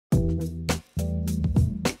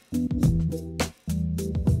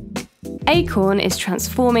Acorn is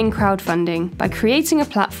transforming crowdfunding by creating a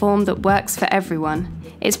platform that works for everyone.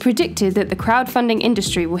 It's predicted that the crowdfunding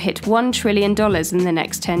industry will hit $1 trillion in the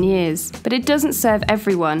next 10 years. But it doesn't serve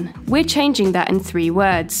everyone. We're changing that in 3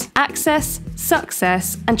 words: access,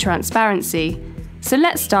 success, and transparency. So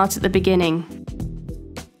let's start at the beginning.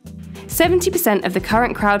 70% of the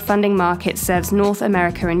current crowdfunding market serves North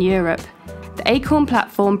America and Europe. The Acorn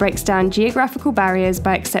platform breaks down geographical barriers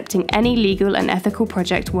by accepting any legal and ethical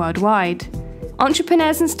project worldwide.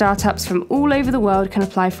 Entrepreneurs and startups from all over the world can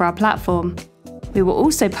apply for our platform. We will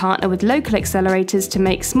also partner with local accelerators to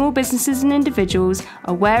make small businesses and individuals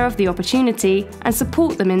aware of the opportunity and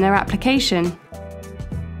support them in their application.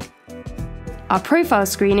 Our profile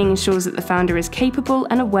screening ensures that the founder is capable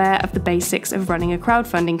and aware of the basics of running a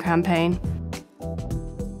crowdfunding campaign.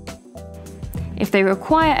 If they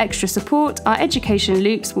require extra support, our education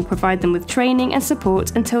loops will provide them with training and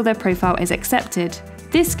support until their profile is accepted.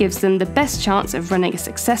 This gives them the best chance of running a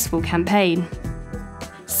successful campaign.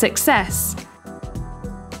 Success.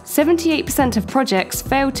 78% of projects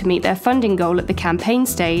fail to meet their funding goal at the campaign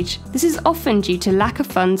stage. This is often due to lack of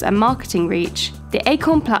funds and marketing reach. The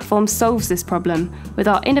Acorn platform solves this problem with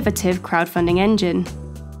our innovative crowdfunding engine.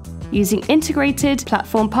 Using integrated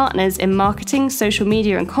platform partners in marketing, social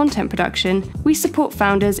media, and content production, we support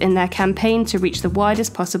founders in their campaign to reach the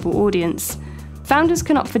widest possible audience. Founders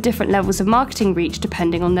can opt for different levels of marketing reach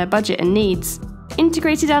depending on their budget and needs.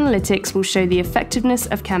 Integrated analytics will show the effectiveness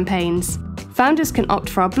of campaigns. Founders can opt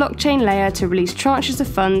for our blockchain layer to release tranches of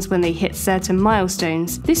funds when they hit certain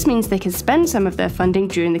milestones. This means they can spend some of their funding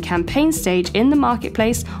during the campaign stage in the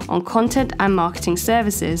marketplace on content and marketing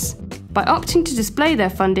services. By opting to display their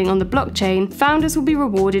funding on the blockchain, founders will be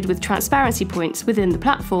rewarded with transparency points within the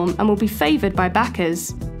platform and will be favoured by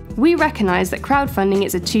backers. We recognise that crowdfunding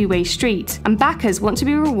is a two-way street, and backers want to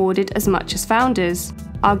be rewarded as much as founders.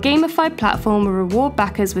 Our gamified platform will reward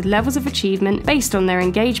backers with levels of achievement based on their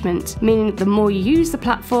engagement, meaning that the more you use the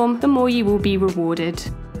platform, the more you will be rewarded.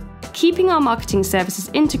 Keeping our marketing services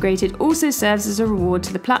integrated also serves as a reward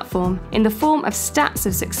to the platform in the form of stats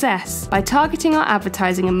of success. By targeting our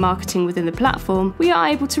advertising and marketing within the platform, we are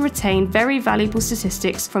able to retain very valuable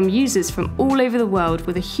statistics from users from all over the world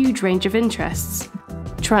with a huge range of interests.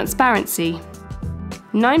 Transparency.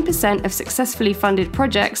 9% of successfully funded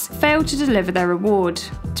projects fail to deliver their reward.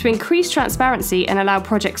 To increase transparency and allow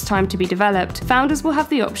projects time to be developed, founders will have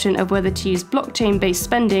the option of whether to use blockchain-based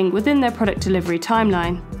spending within their product delivery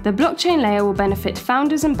timeline. The blockchain layer will benefit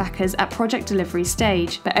founders and backers at project delivery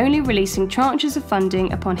stage, but only releasing tranches of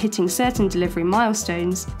funding upon hitting certain delivery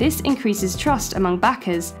milestones. This increases trust among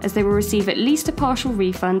backers, as they will receive at least a partial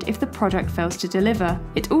refund if the product fails to deliver.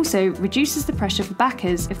 It also reduces the pressure for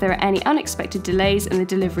backers if there are any unexpected delays in the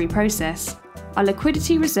delivery process. Our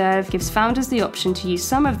liquidity reserve gives founders the option to use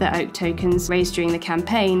some of their OAK tokens raised during the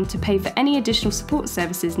campaign to pay for any additional support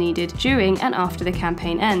services needed during and after the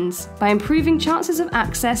campaign ends. By improving chances of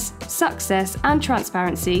access, success, and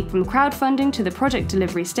transparency from crowdfunding to the project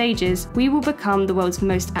delivery stages, we will become the world's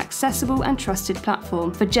most accessible and trusted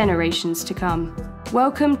platform for generations to come.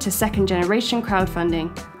 Welcome to second generation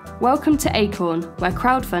crowdfunding. Welcome to Acorn, where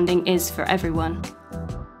crowdfunding is for everyone.